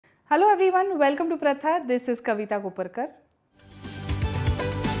Hello everyone, welcome to Pratha. This is Kavita Koparkar.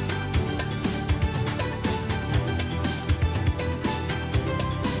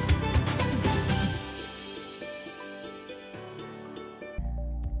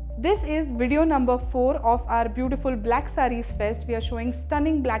 This is video number 4 of our beautiful Black Sarees Fest. We are showing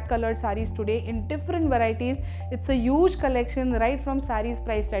stunning black colored sarees today in different varieties. It's a huge collection, right from sarees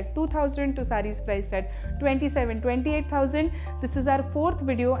priced at 2000 to sarees priced at 27, 28,000. This is our 4th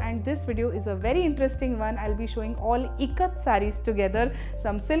video and this video is a very interesting one. I'll be showing all ikat sarees together,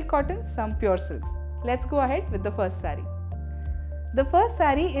 some silk cotton, some pure silks. Let's go ahead with the first saree. The first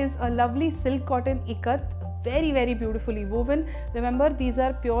saree is a lovely silk cotton ikat, very beautifully woven. Remember, these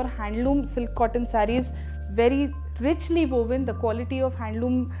are pure handloom silk cotton sarees, very richly woven. The quality of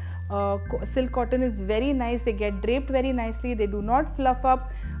handloom silk cotton is very nice. They get draped very nicely, they do not fluff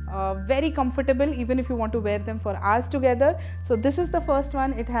up, very comfortable even if you want to wear them for hours together. So this is the first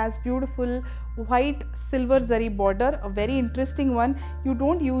one. It has beautiful white silver zari border, a very interesting one. You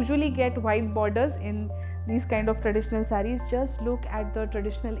don't usually get white borders in these kind of traditional sarees. Just look at the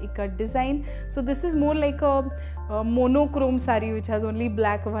traditional ikat design. So this is more like a monochrome saree which has only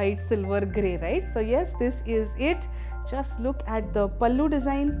black, white, silver, grey, right? So yes, this is it. Just look at the pallu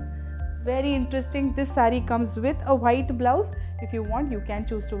design, very interesting. This saree comes with a white blouse. If you want, you can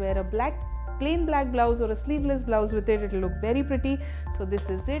choose to wear a plain black blouse or a sleeveless blouse with it. It will look very pretty. So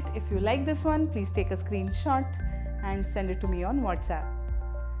this is it. If you like this one, please take a screenshot and send it to me on WhatsApp.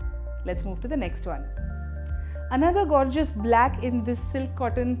 Let's move to the next one. Another gorgeous black in this silk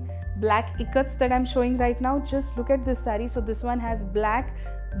cotton black ikats that I'm showing right now. Just look at this saree. So this one has black,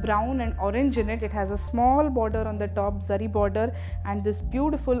 brown and orange in it. It has a small border on the top, zari border, and this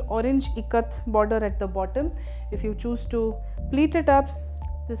beautiful orange ikat border at the bottom. If you choose to pleat it up,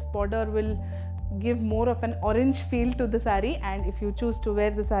 this border will give more of an orange feel to the saree, and if you choose to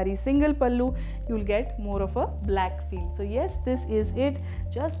wear the saree single pallu, you will get more of a black feel. So yes, this is it.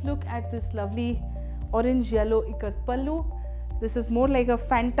 Just look at this lovely orange yellow ikat pallu. This is more like a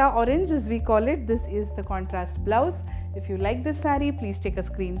Fanta orange as we call it. This is the contrast blouse. If you like this saree, please take a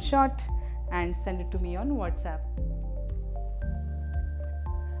screenshot and send it to me on WhatsApp.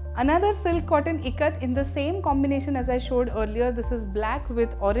 Another silk cotton ikat in the same combination as I showed earlier. This is black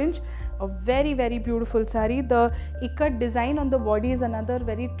with orange, a very beautiful saree. The ikat design on the body is another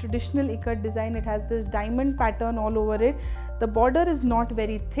very traditional ikat design. It has this diamond pattern all over it. The border is not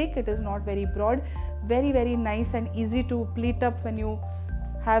very thick, it is not very broad, very nice and easy to pleat up when you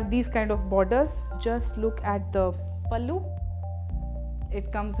have these kind of borders. Just look at the pallu.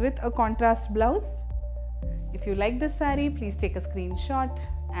 It comes with a contrast blouse. If you like this saree, please take a screenshot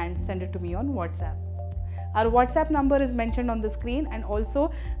and send it to me on WhatsApp. Our WhatsApp number is mentioned on the screen, and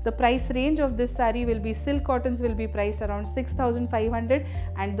also the price range of this saree will be silk cottons will be priced around 6,500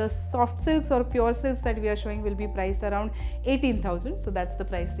 and the soft silks or pure silks that we are showing will be priced around 18,000. So that's the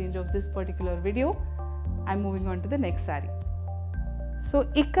price range of this particular video. I'm moving on to the next saree. So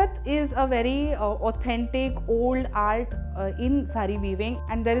ikat is a very authentic old art in saree weaving,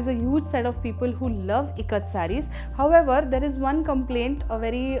 and there is a huge set of people who love ikat sarees. However, there is one complaint, a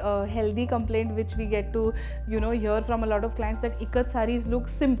very healthy complaint which we get to hear from a lot of clients, that ikat sarees look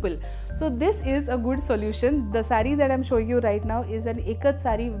simple. So this is a good solution. The saree that I'm showing you right now is an ikat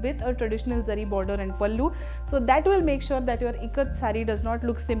saree with a traditional zari border and pallu. So that will make sure that your ikat saree does not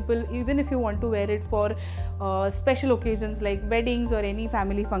look simple even if you want to wear it for special occasions like weddings or any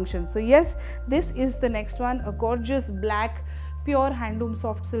family function. So yes, this is the next one, a gorgeous black pure handloom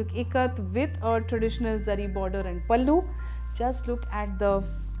soft silk ikat with a traditional zari border and pallu. Just look at the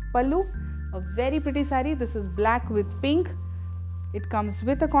pallu, a very pretty saree. This is black with pink. It comes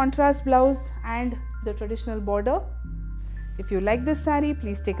with a contrast blouse and the traditional border. If you like this saree,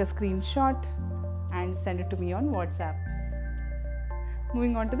 please take a screenshot and send it to me on WhatsApp.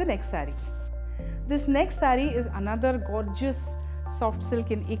 Moving on to the next saree. This next saree is another gorgeous soft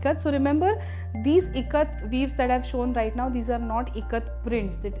silk in ikat. So remember, these ikat weaves that I've shown right now, these are not ikat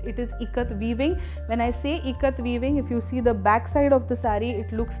prints, it is ikat weaving. When I say ikat weaving, if you see the back side of the saree,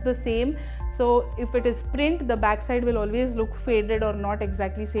 it looks the same. So if it is print, the back side will always look faded or not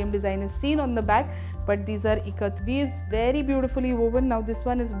exactly same design is seen on the back, but these are ikat weaves, very beautifully woven. Now this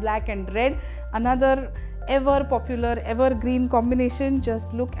one is black and red, another ever popular evergreen combination.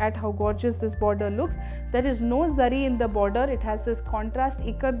 Just look at how gorgeous this border looks. There is no zari in the border, it has this contrast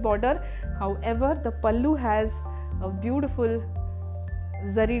ikat border. However, the pallu has a beautiful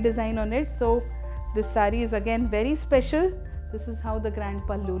zari design on it. So this saree is again very special. This is how the grand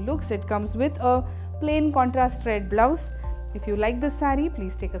pallu looks. It comes with a plain contrast red blouse. If you like this saree,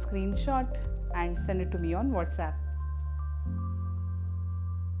 please take a screenshot and send it to me on WhatsApp.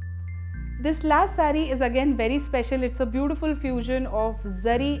 This last saree is again very special. It's a beautiful fusion of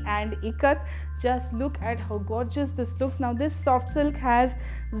zari and ikat. Just look at how gorgeous this looks. Now this soft silk has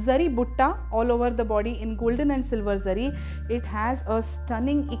zari butta all over the body in golden and silver zari. It has a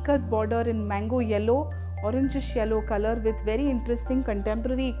stunning ikat border in mango yellow, orangish yellow color with very interesting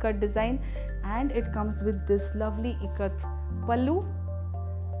contemporary ikat design, and it comes with this lovely ikat pallu.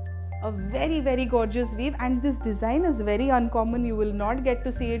 A very gorgeous weave, and this design is very uncommon. You will not get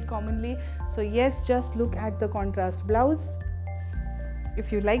to see it commonly. So yes, just look at the contrast blouse.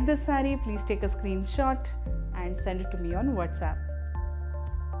 If you like this saree, please take a screenshot and send it to me on WhatsApp.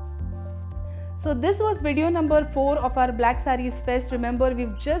 So this was video number 4 of our Black Sarees Fest. Remember,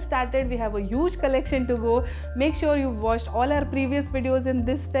 we've just started. We have a huge collection to go. Make sure you've watched all our previous videos in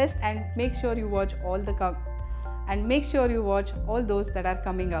this fest, and make sure you watch all those that are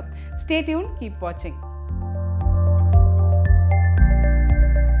coming up. Stay tuned, keep watching.